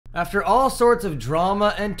After all sorts of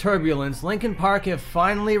drama and turbulence, Linkin Park have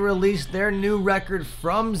finally released their new record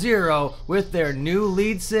From Zero with their new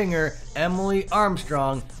lead singer, Emily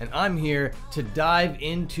Armstrong, and I'm here to dive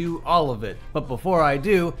into all of it. But before I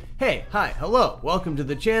do, hey, hi, hello, welcome to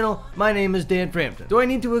the channel. My name is Dan Frampton. Do I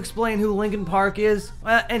need to explain who Linkin Park is?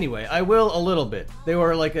 Anyway, I will a little bit. They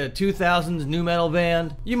were like a 2000s nu metal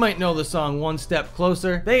band. You might know the song One Step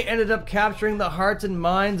Closer. They ended up capturing the hearts and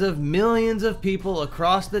minds of millions of people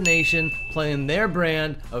across the nation, playing their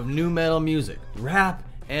brand of nu metal music, rap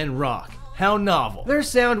and rock. How novel. Their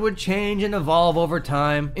sound would change and evolve over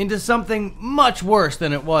time into something much worse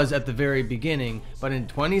than it was at the very beginning, but in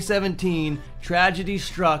 2017, tragedy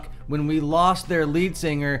struck when we lost their lead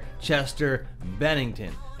singer, Chester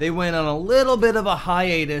Bennington. They went on a little bit of a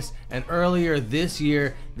hiatus, and earlier this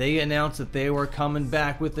year, they announced that they were coming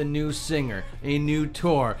back with a new singer, a new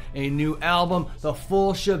tour, a new album, the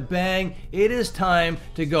full shebang. It is time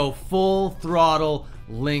to go full throttle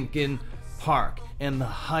Linkin Park, and the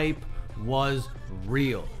hype was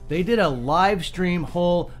real. They did a live stream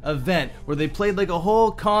whole event where they played like a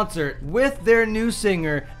whole concert with their new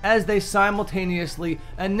singer as they simultaneously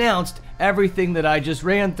announced everything that I just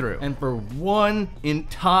ran through. And for one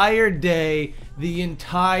entire day, the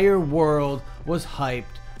entire world was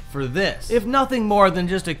hyped for this. If nothing more than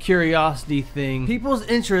just a curiosity thing, people's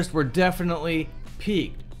interests were definitely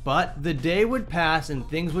piqued. But the day would pass and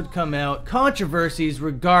things would come out, controversies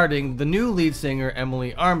regarding the new lead singer,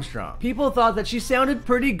 Emily Armstrong. People thought that she sounded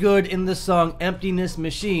pretty good in the song Emptiness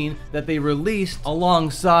Machine that they released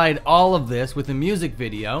alongside all of this with a music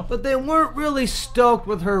video, but they weren't really stoked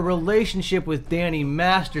with her relationship with Danny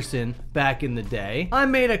Masterson back in the day. I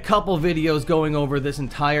made a couple videos going over this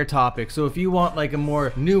entire topic, so if you want like a more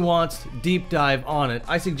nuanced deep dive on it,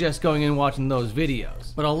 I suggest going and watching those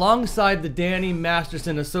videos. But alongside the Danny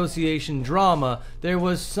Masterson Association drama, there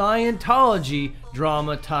was Scientology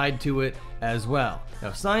drama tied to it as well. Now,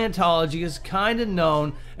 Scientology is kind of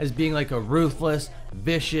known as being like a ruthless,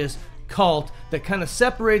 vicious cult that kind of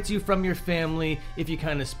separates you from your family if you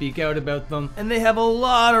kind of speak out about them, and they have a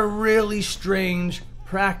lot of really strange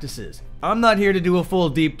practices. I'm not here to do a full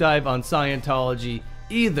deep dive on Scientology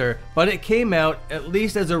either, but it came out, at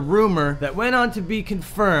least as a rumor, that went on to be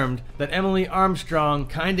confirmed that Emily Armstrong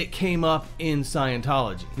kinda came up in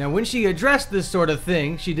Scientology. Now, when she addressed this sort of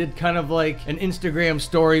thing, she did kind of like an Instagram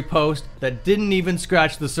story post that didn't even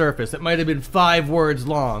scratch the surface. It might have been 5 words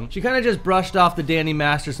long. She kind of just brushed off the Danny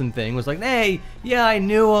Masterson thing, was like, hey, yeah, I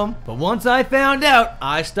knew him, but once I found out,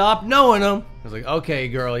 I stopped knowing him. I was like, okay,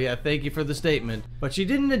 girl, yeah, thank you for the statement. But she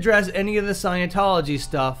didn't address any of the Scientology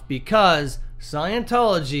stuff because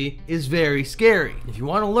Scientology is very scary. If you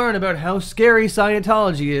want to learn about how scary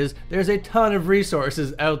Scientology is, there's a ton of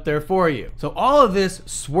resources out there for you. So all of this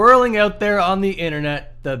swirling out there on the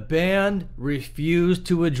internet, the band refused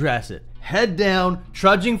to address it. Head down,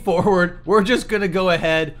 trudging forward, we're just gonna go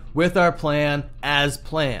ahead with our plan as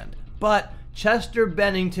planned. But Chester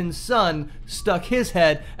Bennington's son stuck his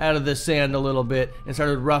head out of the sand a little bit and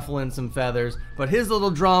started ruffling some feathers, but his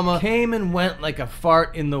little drama came and went like a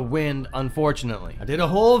fart in the wind, unfortunately. I did a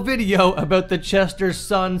whole video about the Chester's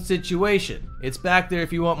son situation. It's back there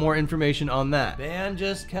if you want more information on that. Band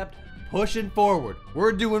just kept pushing forward.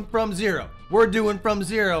 We're doing From Zero. We're doing From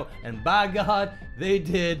Zero, and by God, they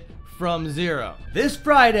did From Zero. This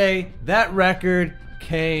Friday, that record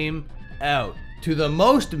came out to the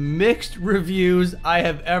most mixed reviews I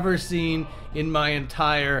have ever seen in my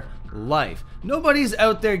entire life. Nobody's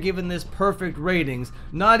out there giving this perfect ratings,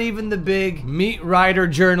 not even the big meat rider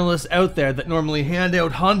journalists out there that normally hand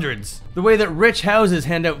out hundreds, the way that rich houses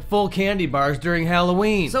hand out full candy bars during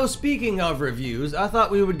Halloween. So speaking of reviews, I thought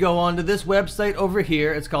we would go on to this website over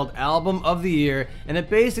here. It's called Album of the Year, and it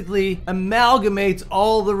basically amalgamates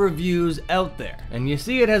all the reviews out there. And you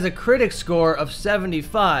see it has a critic score of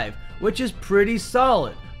 75, which is pretty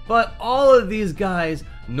solid. But all of these guys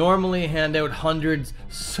normally hand out hundreds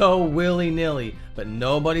so willy-nilly, but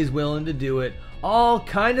nobody's willing to do it. All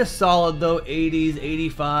kind of solid though, 80s,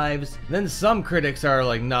 85s. Then some critics are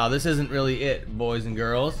like, nah, this isn't really it, boys and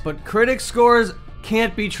girls. But critic scores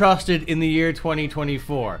can't be trusted in the year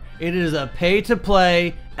 2024. It is a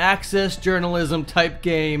pay-to-play, access journalism type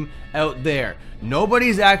game out there.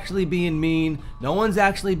 Nobody's actually being mean, no one's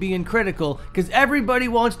actually being critical, because everybody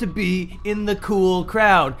wants to be in the cool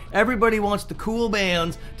crowd. Everybody wants the cool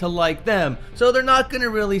bands to like them, so they're not gonna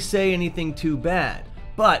really say anything too bad.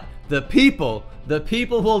 But the people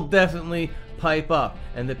will definitely pipe up,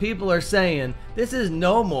 and the people are saying this is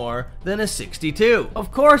no more than a 62.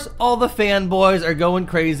 Of course, all the fanboys are going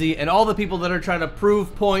crazy, and all the people that are trying to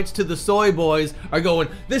prove points to the soy boys are going,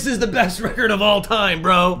 this is the best record of all time,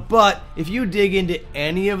 bro. But if you dig into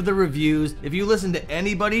any of the reviews, if you listen to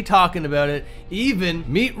anybody talking about it, even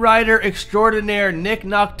meat rider extraordinaire Nick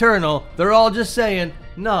Nocturnal, they're all just saying,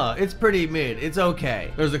 nah, it's pretty mid, it's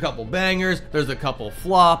okay. There's a couple bangers, there's a couple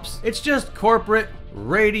flops. It's just corporate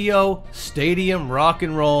radio stadium rock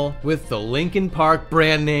and roll with the Linkin Park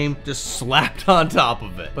brand name just slapped on top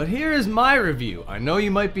of it. But here is my review. I know you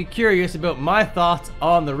might be curious about my thoughts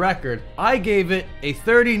on the record. I gave it a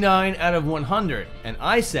 39 out of 100, and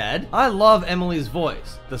I said, I love Emily's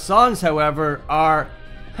voice. The songs, however, are,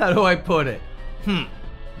 how do I put it?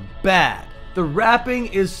 Bad. The rapping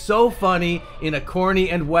is so funny in a corny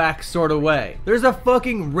and whack sort of way. There's a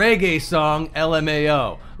fucking reggae song,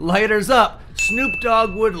 LMAO. Lighters Up, Snoop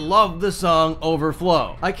Dogg would love the song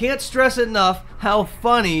Overflow. I can't stress enough how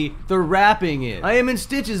funny the rapping is. I am in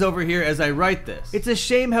stitches over here as I write this. It's a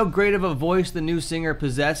shame how great of a voice the new singer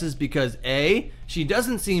possesses because A, she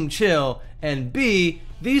doesn't seem chill, and B,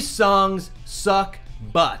 these songs suck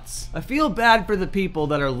butts. I feel bad for the people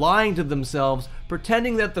that are lying to themselves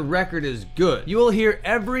pretending that the record is good. You will hear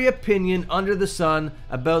every opinion under the sun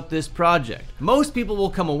about this project. Most people will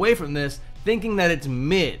come away from this thinking that it's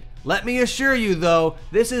mid. Let me assure you though,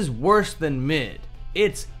 this is worse than mid.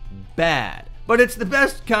 It's bad. But it's the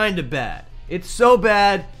best kind of bad. It's so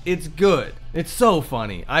bad, it's good. It's so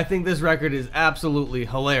funny. I think this record is absolutely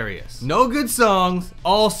hilarious. No good songs,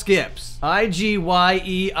 all skips.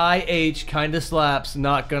 IGYEIH kinda slaps,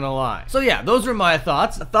 not gonna lie. So yeah, those were my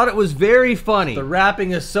thoughts. I thought it was very funny. The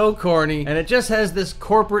rapping is so corny, and it just has this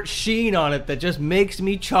corporate sheen on it that just makes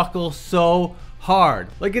me chuckle so hard.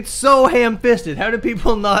 Like, it's so ham-fisted. How do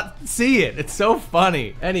people not see it? It's so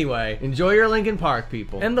funny. Anyway, enjoy your Linkin Park,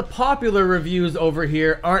 people. And the popular reviews over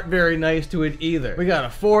here aren't very nice to it either. We got a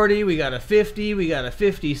 40, we got a 50, we got a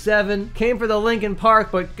 57. Came for the Linkin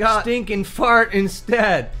Park, but got stinking fart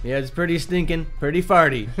instead. Yeah, it's pretty stinking, pretty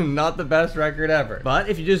farty. Not the best record ever. But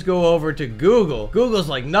if you just go over to Google, Google's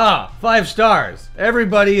like, nah, 5 stars.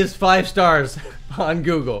 Everybody is 5 stars on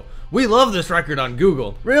Google. We love this record on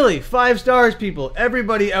Google. Really, 5 stars, people.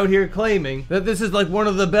 Everybody out here claiming that this is like one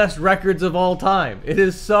of the best records of all time. It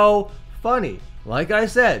is so funny. Like I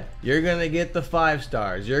said, you're gonna get the 5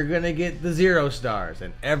 stars, you're gonna get the 0 stars,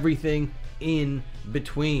 and everything in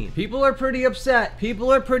between. People are pretty upset, people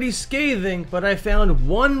are pretty scathing, but I found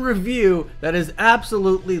one review that is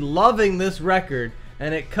absolutely loving this record,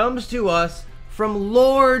 and it comes to us from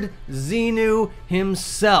Lord Xenu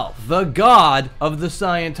himself, the god of the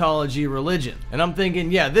Scientology religion. And I'm thinking,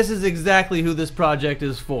 yeah, this is exactly who this project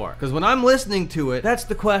is for. Because when I'm listening to it, that's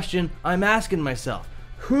the question I'm asking myself.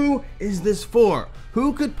 Who is this for?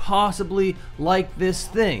 Who could possibly like this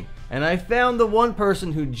thing? And I found the one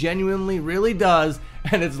person who genuinely really does,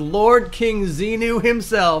 and it's Lord King Xenu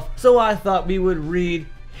himself. So I thought we would read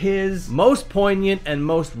his most poignant and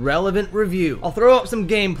most relevant review. I'll throw up some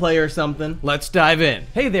gameplay or something. Let's dive in.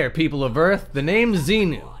 Hey there, people of Earth. The name's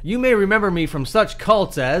Xenu. You may remember me from such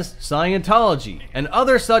cults as Scientology and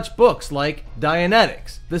other such books like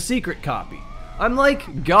Dianetics, The Secret Copy. I'm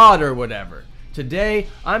like God or whatever. Today,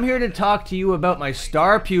 I'm here to talk to you about my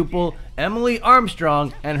star pupil, Emily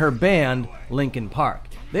Armstrong, and her band, Linkin Park.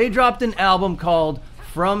 They dropped an album called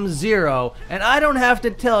From Zero, and I don't have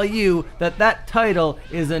to tell you that that title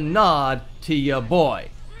is a nod to ya boy.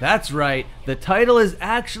 That's right, the title is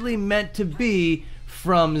actually meant to be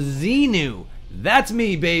From Xenu. That's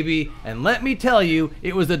me, baby, and let me tell you,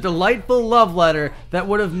 it was a delightful love letter that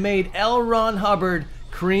would have made L. Ron Hubbard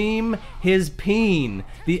cream his peen.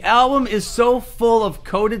 The album is so full of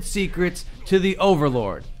coded secrets to the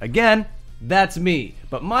Overlord. Again, that's me.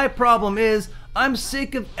 But my problem is, I'm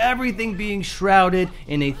sick of everything being shrouded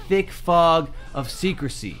in a thick fog of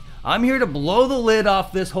secrecy. I'm here to blow the lid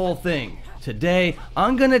off this whole thing. Today,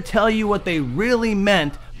 I'm gonna tell you what they really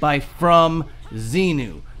meant by From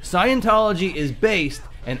Xenu. Scientology is based,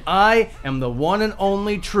 and I am the one and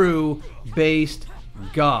only true based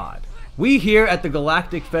God. We here at the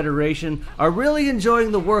Galactic Federation are really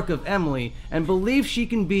enjoying the work of Emily and believe she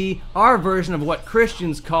can be our version of what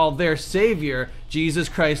Christians call their Savior, Jesus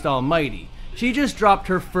Christ Almighty. She just dropped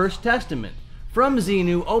her first testament. From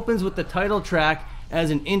Xenu opens with the title track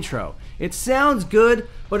as an intro. It sounds good,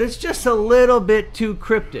 but it's just a little bit too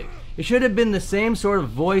cryptic. It should have been the same sort of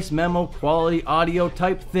voice memo quality audio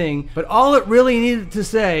type thing, but all it really needed to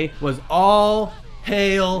say was All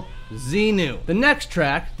Hail Xenu. The next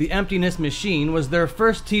track, The Emptiness Machine, was their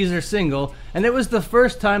first teaser single, and it was the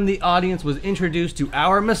first time the audience was introduced to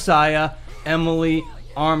our Messiah, Emily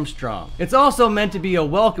Armstrong. It's also meant to be a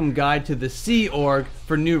welcome guide to the Sea Org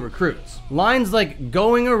for new recruits. Lines like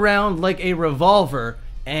 "going around like a revolver"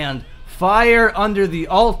 and "fire under the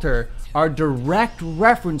altar" are direct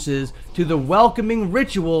references to the welcoming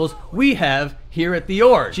rituals we have here at the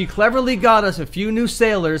Org. She cleverly got us a few new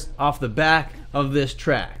sailors off the back of this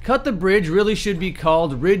track. Cut the Bridge really should be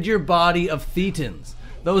called "Rid Your Body of Thetans."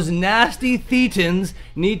 Those nasty thetans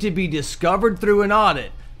need to be discovered through an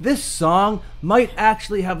audit. This song might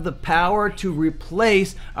actually have the power to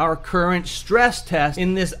replace our current stress test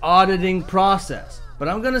in this auditing process. But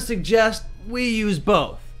I'm gonna suggest we use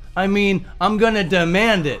both. I mean, I'm gonna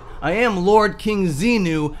demand it. I am Lord King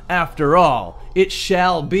Xenu after all. It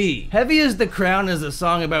shall be. Heavy as the Crown is a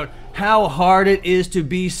song about how hard it is to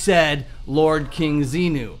be said Lord King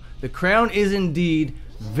Xenu. The Crown is indeed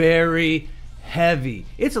very heavy.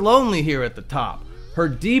 It's lonely here at the top. Her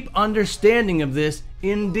deep understanding of this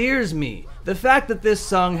endears me. The fact that this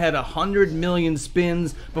song had 100 million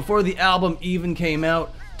spins before the album even came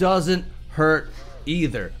out doesn't hurt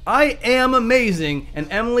either. I am amazing, and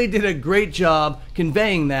Emily did a great job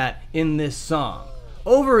conveying that in this song.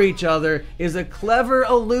 Over Each Other is a clever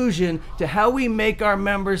allusion to how we make our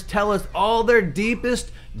members tell us all their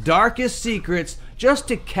deepest, darkest secrets just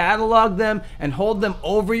to catalog them and hold them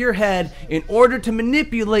over your head in order to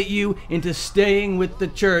manipulate you into staying with the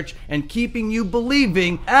church and keeping you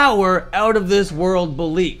believing our out-of-this-world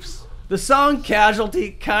beliefs. The song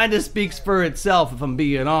Casualty kinda speaks for itself, if I'm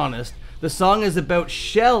being honest. The song is about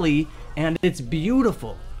Shelley, and it's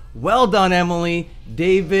beautiful. Well done, Emily.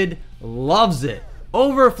 David loves it.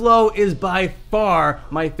 Overflow is by far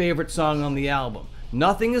my favorite song on the album.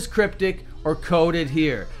 Nothing is cryptic or coded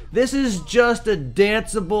here. This is just a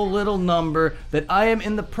danceable little number that I am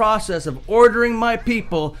in the process of ordering my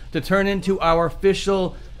people to turn into our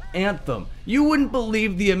official anthem. You wouldn't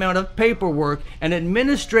believe the amount of paperwork and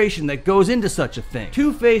administration that goes into such a thing.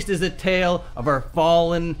 Two-Faced is a tale of our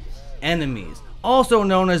fallen enemies, also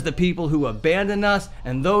known as the people who abandon us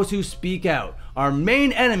and those who speak out. Our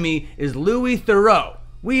main enemy is Louis Theroux.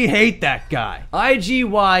 We hate that guy.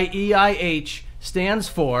 IGYEIH stands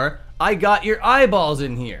for "I got your eyeballs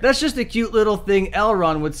in here." That's just a cute little thing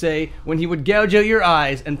Elrond would say when he would gouge out your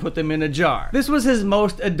eyes and put them in a jar. This was his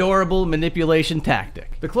most adorable manipulation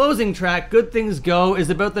tactic. The closing track, Good Things Go, is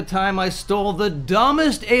about the time I stole the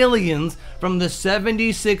dumbest aliens from the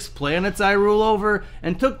 76 planets I rule over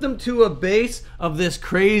and took them to a base of this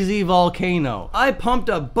crazy volcano. I pumped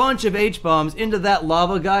a bunch of H-bombs into that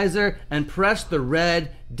lava geyser and pressed the red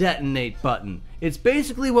detonate button. It's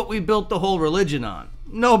basically what we built the whole religion on.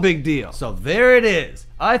 No big deal. So there it is.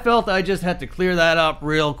 I felt I just had to clear that up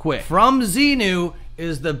real quick. From Xenu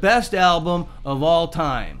is the best album of all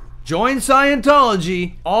time. Join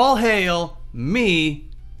Scientology. All hail me,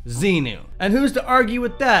 Xenu. And who's to argue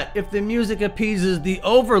with that? If the music appeases the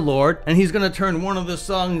overlord and he's gonna turn one of the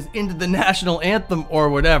songs into the national anthem or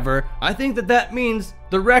whatever, I think that means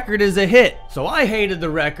the record is a hit. So I hated the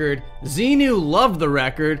record. Xenu loved the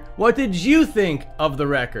record. What did you think of the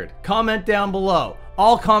record? Comment down below.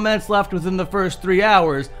 All comments left within the first 3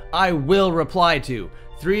 hours, I will reply to.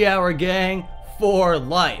 3-hour gang for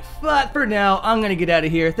life. But for now, I'm gonna get out of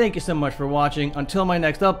here. Thank you so much for watching. Until my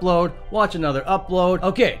next upload, watch another upload.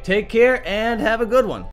 Okay, take care and have a good one.